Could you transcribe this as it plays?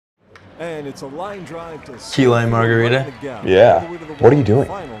And it's a line drive to Key lime margarita? Yeah. What are you doing?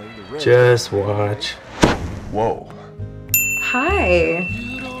 Just watch. Whoa. Hi.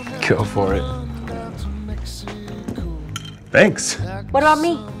 Go for it. Thanks. What about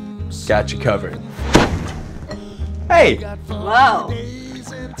me? Got you covered. Hey. Whoa.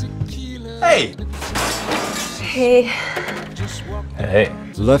 Hey. Hey. Hey.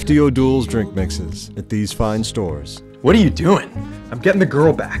 Lefty O'Doul's drink mixes at these fine stores. What are you doing? I'm getting the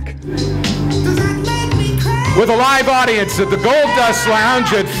girl back. With a live audience at the Gold Dust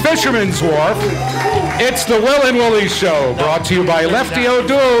Lounge at Fisherman's Wharf, it's the Will and Willie Show, brought to you by Lefty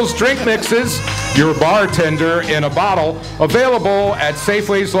O'Doul's Drink Mixes, your bartender in a bottle, available at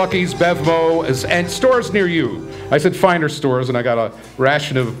Safeways, Lucky's, Bevmo, and stores near you. I said finer stores, and I got a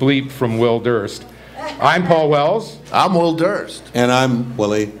ration of bleep from Will Durst. I'm Paul Wells. I'm Will Durst. And I'm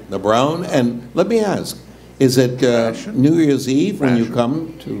Willie the Brown. And let me ask, is it New Year's Eve when you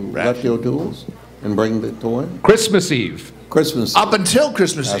come to Lefty O'Doul's and bring the toy? Christmas Eve. Christmas. Up until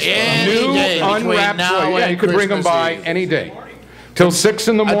Christmas Eve. New unwrapped toy. Yeah, you could bring them by any day. Till 6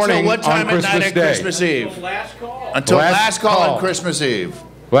 in the morning what time on at night Christmas at Day. Christmas Eve? Until last call on Christmas Eve.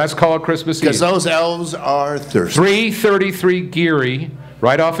 Last call on Christmas Eve. Because those elves are thirsty. 333 Geary,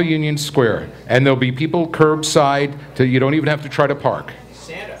 right off of Union Square. And there'll be people curbside, you don't even have to try to park.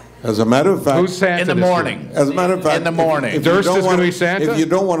 As a matter of fact, Who's Santa In the this year? morning. as a matter of fact, In the morning. if Durst you don't is gonna wanna- be Santa? If you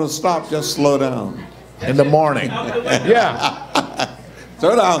don't want to stop, just slow down. In the morning. Yeah,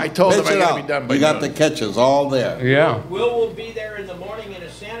 Slow down. I told pitch him I it gotta out. be done by You got noon. the catches all there. yeah. Will be there in the morning in a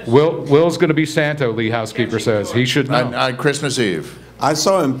Santa suit. Will's going to be Santa, Lee Housekeeper says. He should know. On Christmas Eve. I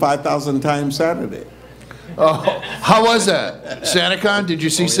saw him 5,000 times Saturday. Oh, how was that? SantaCon? Did you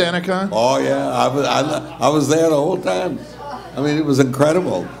see SantaCon? Oh yeah, I was there the whole time. I mean, it was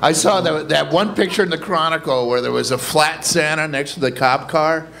incredible. I saw that one picture in the Chronicle where there was a flat Santa next to the cop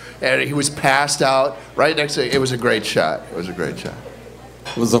car, and he was passed out right next to it. It was a great shot. It was a great shot.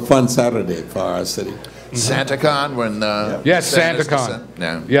 It was a fun Saturday for our city. SantaCon when Yes, Santa's SantaCon.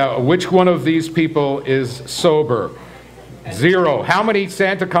 Yeah. Yeah, which one of these people is sober? 0. How many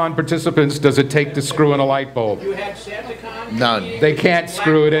SantaCon participants does it take to screw in a light bulb? You had SantaCon. None. They can't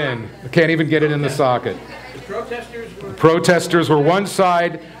screw it in. They can't even get it in the socket. The Protesters were one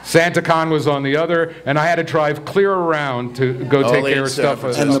side, SantaCon was on the other, and I had to drive clear around to go take Only care in of stuff.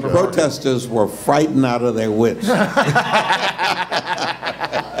 San And the protesters were frightened out of their wits.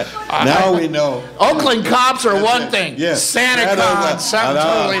 Now we know. Oakland cops are one thing. Yes. SantaCon, something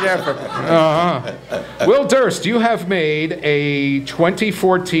totally different. Will Durst, you have made a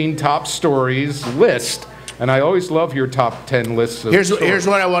 2014 top stories list, and I always love your top 10 lists of Here's stories.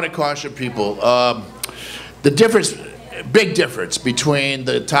 what I want to caution people. The difference, big difference between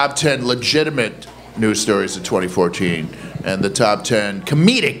the top 10 legitimate news stories of 2014 and the top 10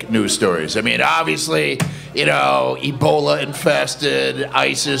 comedic news stories. I mean, obviously, you know, Ebola infested,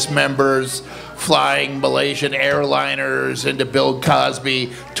 ISIS members flying Malaysian airliners into Bill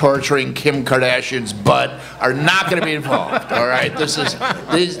Cosby torturing Kim Kardashian's butt are not going to be involved. All right,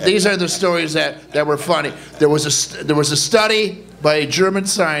 these are the stories that were funny. There was a study by a German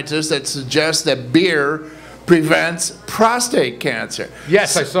scientist that suggests that beer prevents prostate cancer.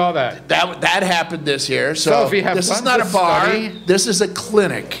 Yes, I saw that. That happened this year. So if you have this is fun not a with bar. study- This is a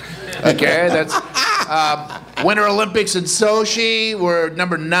clinic. Okay, that's Winter Olympics in Sochi. We're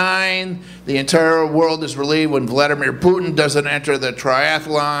number 9. The entire world is relieved when Vladimir Putin doesn't enter the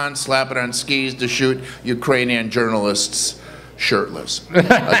triathlon, slapping on skis to shoot Ukrainian journalists shirtless.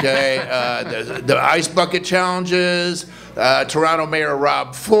 Okay, the ice bucket challenges. Toronto Mayor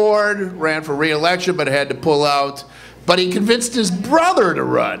Rob Ford ran for re-election but had to pull out. But he convinced his brother to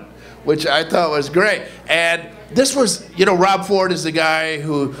run, which I thought was great. And this was, you know, Rob Ford is the guy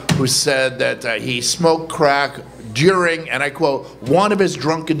who said that he smoked crack during, and I quote, one of his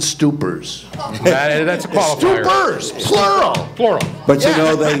drunken stupors. That's a qualifier. Stupors, plural. Plural. But you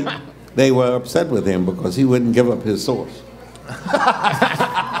know, they were upset with him because he wouldn't give up his source.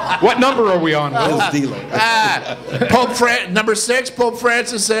 What number are we on, Will? His dealer. Number 6, Pope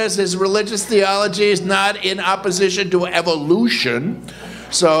Francis says his religious theology is not in opposition to evolution,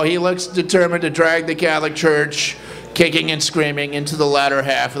 so he looks determined to drag the Catholic Church kicking and screaming into the latter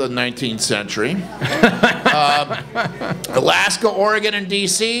half of the 19th century. Alaska, Oregon, and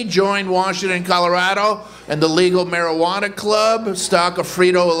D.C. joined Washington and Colorado, and the legal marijuana club. Stock of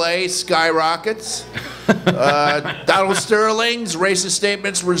Frito-Lay skyrockets. Donald Sterling's racist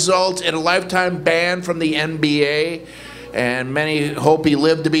statements result in a lifetime ban from the NBA, and many hope he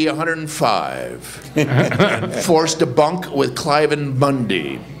lived to be 105. And forced to bunk with Cliven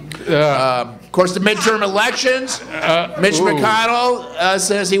Bundy. Of course, the midterm elections. Mitch McConnell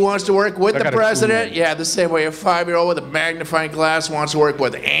says he wants to work with the president. Yeah, the same way a 5-year-old with a magnifying glass wants to work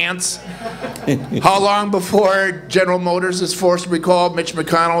with ants. How long before General Motors is forced to recall Mitch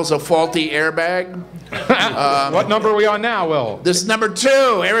McConnell's a faulty airbag? What number are we on now, Will? This is number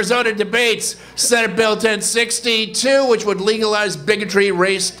 2. Arizona debates Senate Bill 1062, which would legalize bigotry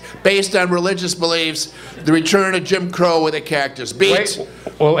based on religious beliefs. The return of Jim Crow with a cactus. Beat. Wait,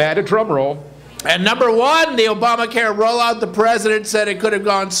 we'll add a drum roll. And number 1, the Obamacare rollout. The president said it could have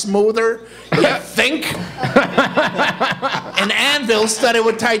gone smoother. You think? An anvil studded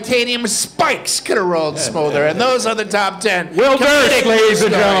with titanium spikes could have rolled smoother. And those are the top 10. Will Durst, ladies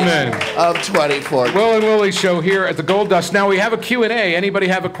and gentlemen, of 2014. Will and Willie show here at the Gold Dust. Now we have a Q&A. Anybody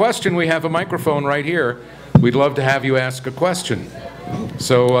have a question? We have a microphone right here. We'd love to have you ask a question.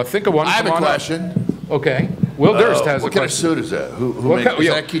 So think of one. I have a question. Okay. Will Durst has a question. What kind of suit is that? Who makes is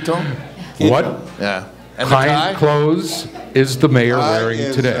that Ketone? What Yeah. And kind clothes is the mayor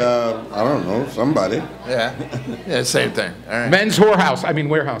wearing today? I don't know, somebody. Yeah, same thing. All right. Men's whorehouse. I mean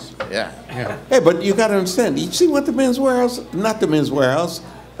warehouse. Yeah. Hey, but you got to understand. You see what the Men's Warehouse, not the Men's Warehouse,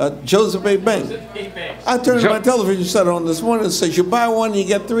 Joseph A. Bank. I turned my television set on this morning and says, you buy one, you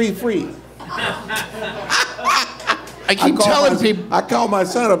get 3 free. I keep telling people. I call my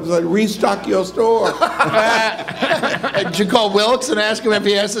son up and say, restock your store. Did you call Wilkes and ask him if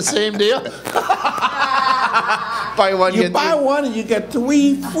he has the same deal? Buy one, you buy one and you get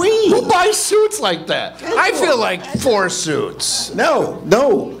 3 free. Who buys suits like that? I feel like 4 suits. No.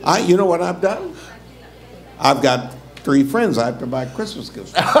 You know what I've done? I've got 3 friends I have to buy Christmas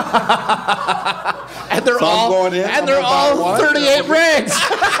gifts. And they're all 38 rings.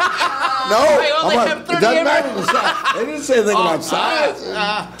 No, I only have 38 it doesn't matter the size. They didn't say anything about size.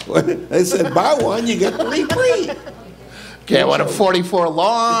 They said buy one, you get 3 free. Okay, I want a 44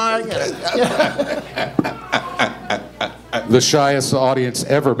 long. The shyest audience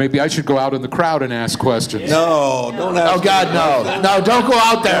ever. Maybe I should go out in the crowd and ask questions. No, don't ask. Oh God, no! No, don't go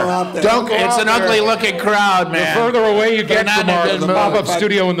out there. It's an ugly-looking crowd, man. The further away you get from the pop-up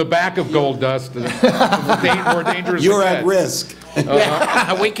studio in the back of Gold Dust, the more dangerous. You're at risk.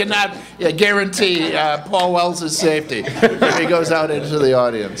 We cannot guarantee Paul Wells' safety if he goes out into the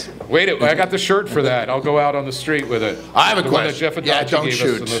audience. Wait, I got the shirt for that. I'll go out on the street with it. I have a question. One that Jeff Adachi Don't gave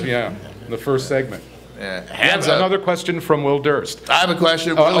shoot. us in the first segment. Hands up. Another question from Will Durst. I have a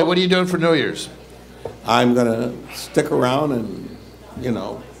question. Willie, what are you doing for New Year's? I'm going to stick around and,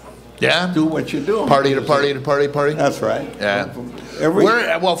 do what you're doing. Party to party to party party? That's right. Yeah.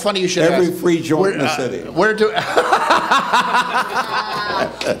 Funny you should every ask. Free joint in the city.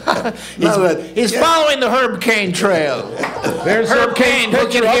 He's following the Herb Cain trail. There's Herb Cain who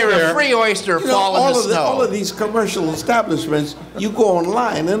can hear a free oyster fall in the snow. All of these commercial establishments, you go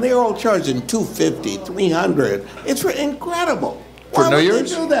online and they're all charging $250, $300. It's incredible. For New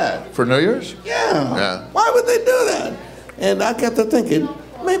Year's? Why would they do that? For New Year's? Yeah. Why would they do that? And I got to thinking,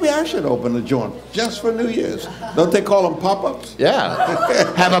 maybe I should open a joint just for New Year's. Don't they call them pop-ups?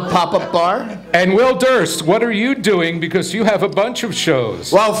 Yeah. Have a pop-up bar. And Will Durst, what are you doing? Because you have a bunch of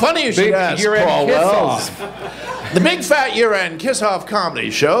shows. Well, funny you should ask, Paul Wells. Kiss-Off. The Big Fat Year-End Kiss-Off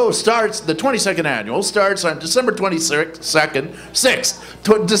Comedy Show starts, the 22nd annual, starts on December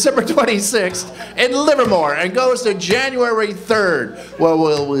 26th in Livermore and goes to January 3rd, where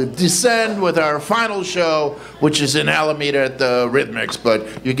we'll descend with our final show, which is in Alameda at the Rhythmics.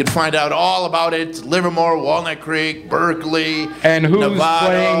 But you can find out all about it, Livermore, Walnut Creek, Berkeley, and who's Novato,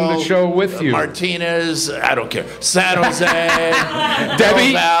 playing the show with you? Martinez, I don't care, San Jose,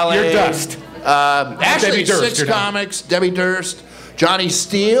 Debbie, Valley. you're Dust. Actually, Debbie Durst, 6 comics, Debbie Durst, Johnny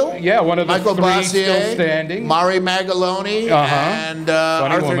Steele, one of the Michael 3 Bossier, still standing, Mari Magaloni, and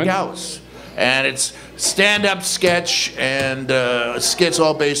Arthur woman. Gauss. And it's stand-up sketch and skits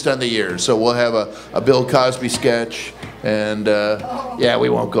all based on the year. So we'll have a Bill Cosby sketch. And, we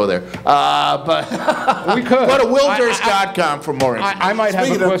won't go there. But we could. Go to willdurst.com for more information. I might have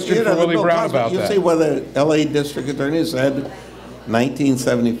a question for Willie Brown about that. You see whether L.A. District Attorney said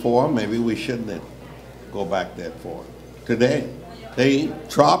 1974, maybe we shouldn't go back that far. Today, they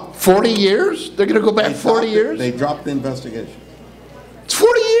dropped... 40 years? They're going to go back 40 years? They dropped the investigation. It's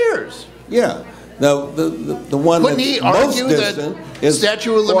 40 years. Yeah. Now, the one Couldn't that's he most argue distant that is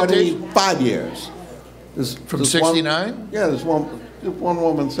statute of limitations? 45 years. From 69? Yeah, this one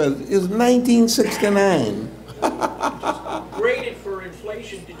woman says, it's 1969. Graded for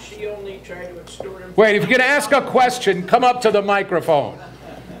inflation, did she only try to extort him? Wait, if you're going to ask a question, come up to the microphone.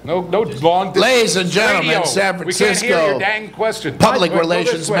 No long distance. Ladies and gentlemen, radio. San We can't hear Francisco your dang question. public Wait, go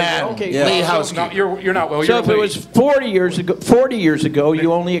relations this way, man, Will. Okay, Lee yeah. House. No, you're not Will. So You're if it Lee. was 40 years ago,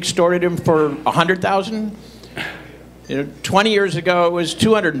 you only extorted him for 100,000. 20 years ago, it was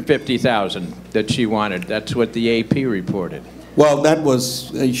 250,000 that she wanted. That's what the AP reported. Well, that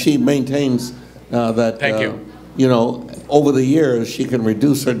was, she maintains that, Thank you. you know, over the years, she can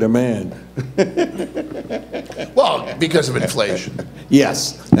reduce her demand. Well, because of inflation.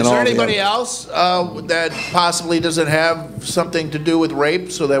 Yes. Is there anybody else that possibly doesn't have something to do with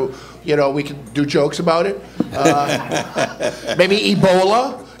rape so that, you know, we can do jokes about it? Maybe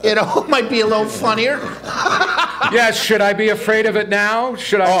Ebola, you know, might be a little funnier. Yes, should I be afraid of it now?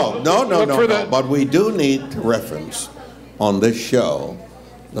 Should I No. look for the... But we do need to reference on this show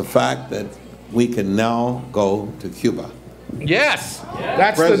the fact that we can now go to Cuba. Yes,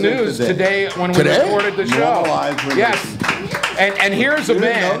 that's the President news today when we Today? recorded the show. Normalized Yes, and here's a You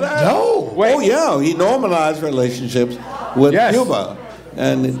didn't know man. that? No. Wait. Oh, yeah, he normalized relationships with Yes. Cuba.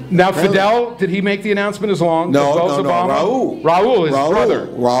 And Now, Fidel, did he make the announcement as long? No, as well as no, no, Obama? Raul. Raul, his brother.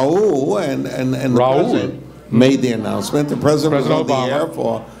 Raul and the Raul. president made the announcement. The president was President on the Obama. air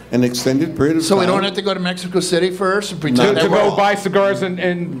for an extended period of So time. we don't have to go to Mexico City first and To, pretend to that we're go all... buy cigars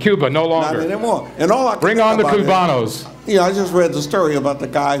in Cuba, no Not longer. anymore. And all I can Bring think on the about is- Cubanos. Yeah, I just read the story about the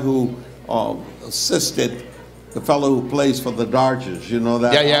guy who assisted the fellow who plays for the Dodgers. You know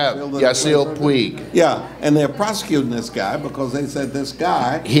that? outfielder that Yasiel plays for- Puig. Yeah, and they're prosecuting this guy because they said this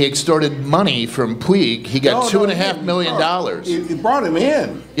guy. He extorted money from Puig. He got $2.5 million. He brought him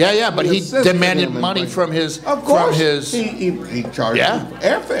in. Yeah, but he assisted demanded him in money bringing- from his... Of course, From his... he charged Yeah? him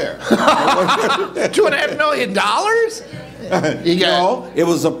airfare. $2.5 million? You got No, it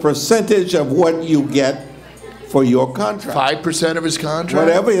was a percentage of what you get for your contract. 5% of his contract?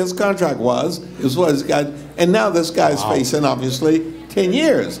 Whatever his contract was, is what he's got. And now this guy's facing, obviously, 10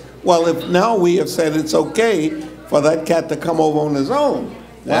 years. Well, if now we have said it's okay for that cat to come over on his own,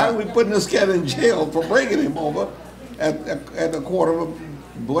 why are we putting this cat in jail for bringing him over at a quarter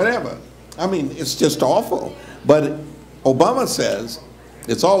of whatever? I mean, it's just awful. But Obama says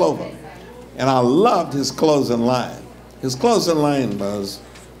it's all over. And I loved his closing line. His closing line was,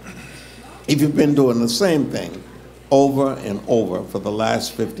 if you've been doing the same thing over and over for the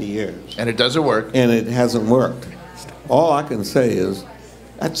last 50 years, And it doesn't work. and it hasn't worked, all I can say is,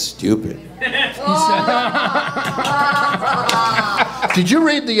 that's stupid. Did you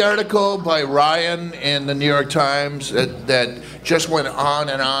read the article by Ryan in the New York Times that just went on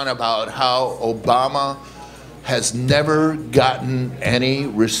and on about how Obama has never gotten any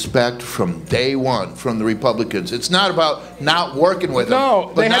respect from day one from the Republicans? It's not about not working with them.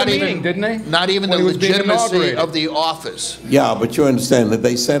 No, but they had not a even, meeting, didn't they? Not even When the he was being legitimacy inaugurated. of the office. Yeah, but you understand that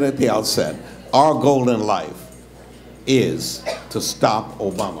they said at the outset, our goal in life is to stop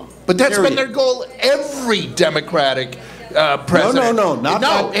Obama. But that's been Period. their goal every Democratic president. No,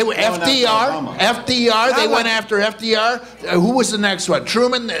 not it was going after FDR. Obama. FDR, they Not went like- after FDR. Who was the next one?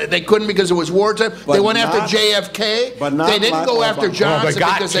 Truman, they couldn't because it was wartime. But They went after not- JFK. but not They didn't like go after Obama. Johnson Well, they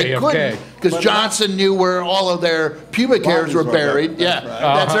got because they JFK. couldn't. Because But Johnson knew where all of their pubic hairs Bodies were were buried. buried. Yeah,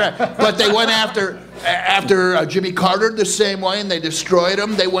 that's right. But they went after Jimmy Carter the same way, and they destroyed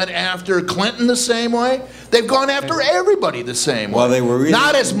him. They went after Clinton the same way. They've gone after everybody the same way. Well, they were really-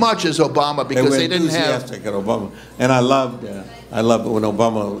 not as much as Obama because were they didn't have. enthusiastic at Obama. And I loved when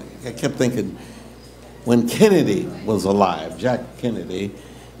Obama, I kept thinking, when Kennedy was alive, Jack Kennedy,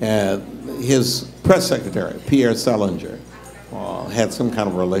 his press secretary, Pierre Salinger, had some kind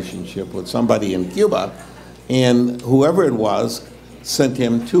of relationship with somebody in Cuba, and whoever it was sent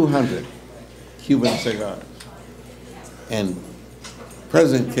him 200 Cuban cigars. And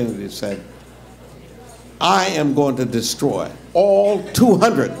President Kennedy said, I am going to destroy all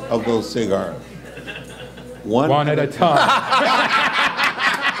 200 of those cigars. One at a time.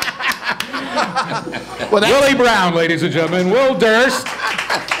 Well, Willie Brown, ladies and gentlemen. Will Durst.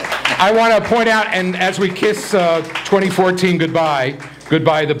 I want to point out, and as we kiss 2014 goodbye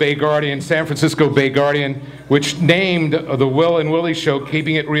the Bay Guardian, San Francisco Bay Guardian, which named the Will and Willie show,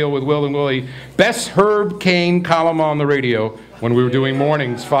 Keeping It Real with Will and Willie, best Herb Cain column on the radio when we were doing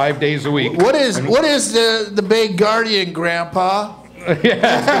mornings 5 days a week. What is the Bay Guardian, Grandpa?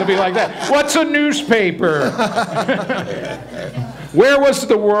 Yeah, it's going to be like that. What's a newspaper? Where was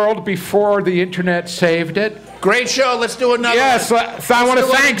the world before the internet saved it? Great show. Let's do another. Yes, one. so I want to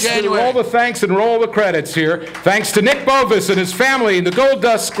Let's do it in thanks, January. roll the thanks and roll the credits here. Thanks to Nick Bovis and his family and the Gold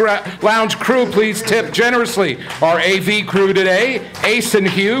Dust Lounge crew. Please tip generously. Our AV crew today, Ace and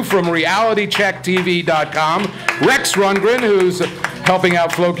Hugh from RealityCheckTV.com, Rex Rundgren, who's helping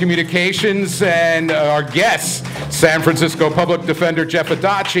out Flow Communications, and our guests, San Francisco Public Defender Jeff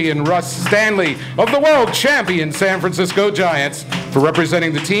Adachi and Russ Stanley of the world champion San Francisco Giants for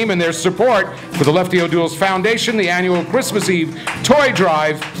representing the team and their support for the Lefty O'Doul's Foundation, the annual Christmas Eve toy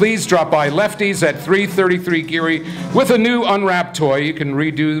drive. Please drop by Lefty's at 333 Geary with a new unwrapped toy. You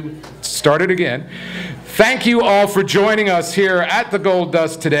can start it again. Thank you all for joining us here at the Gold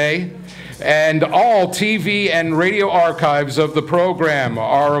Dust today. And all TV and radio archives of the program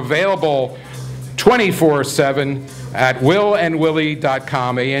are available 24/7 at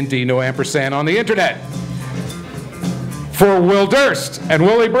willandwillie.com, A-N-D, no ampersand on the internet. For Will Durst and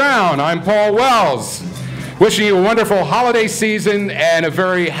Willie Brown, I'm Paul Wells, wishing you a wonderful holiday season and a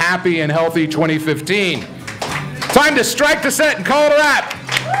very happy and healthy 2015. Time to strike the set and call it a wrap.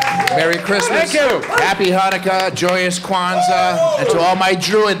 Merry Christmas. Thank you. Happy Hanukkah, joyous Kwanzaa, and to all my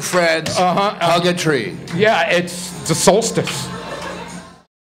Druid friends, hug a tree. Yeah, it's the solstice.